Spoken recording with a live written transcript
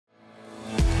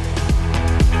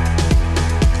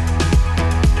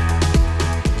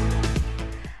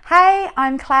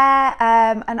I'm Claire,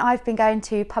 and I've been going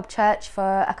to pub church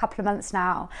for a couple of months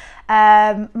now.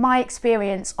 My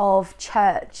experience of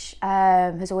church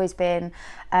has always been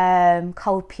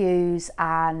cold pews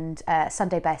and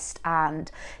Sunday best and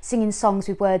singing songs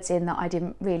with words in that I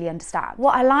didn't really understand.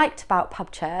 What I liked about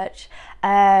pub church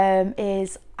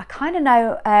is I kind of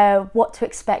know what to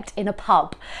expect in a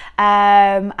pub,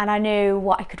 and I knew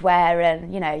what I could wear,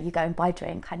 and you know, you go and buy a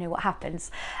drink, I knew what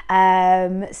happens,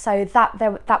 so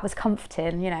that was comforting.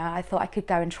 You know, I thought I could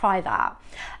go and try that,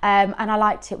 and I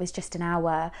liked it was just an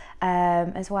hour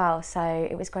as well, so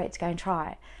it was great to go and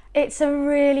try. It's a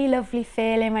really lovely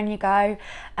feeling when you go,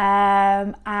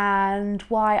 and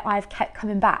why I've kept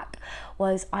coming back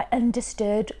was I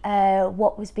understood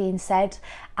what was being said,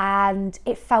 and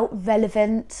it felt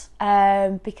relevant,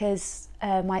 because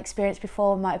my experience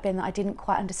before might have been that I didn't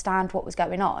quite understand what was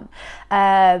going on,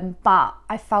 but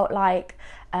I felt like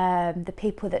the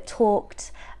people that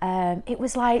talked, it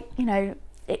was like, you know,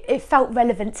 it felt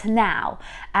relevant to now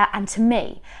and to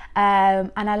me,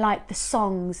 and I liked the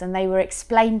songs, and they were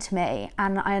explained to me,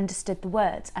 and I understood the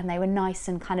words, and they were nice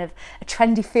and kind of a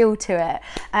trendy feel to it,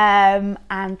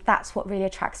 and that's what really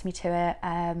attracts me to it.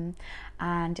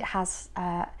 And it has,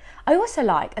 I also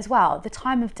like as well the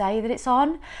time of day that it's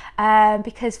on,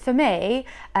 because for me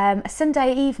a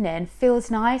Sunday evening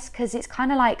feels nice because it's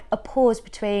kind of like a pause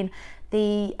between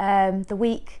the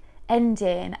week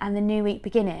ending and the new week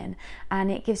beginning,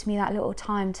 and it gives me that little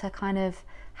time to kind of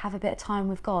have a bit of time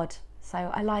with God.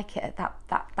 So I like it at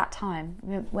that time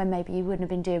when maybe you wouldn't have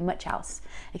been doing much else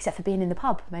except for being in the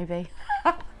pub maybe.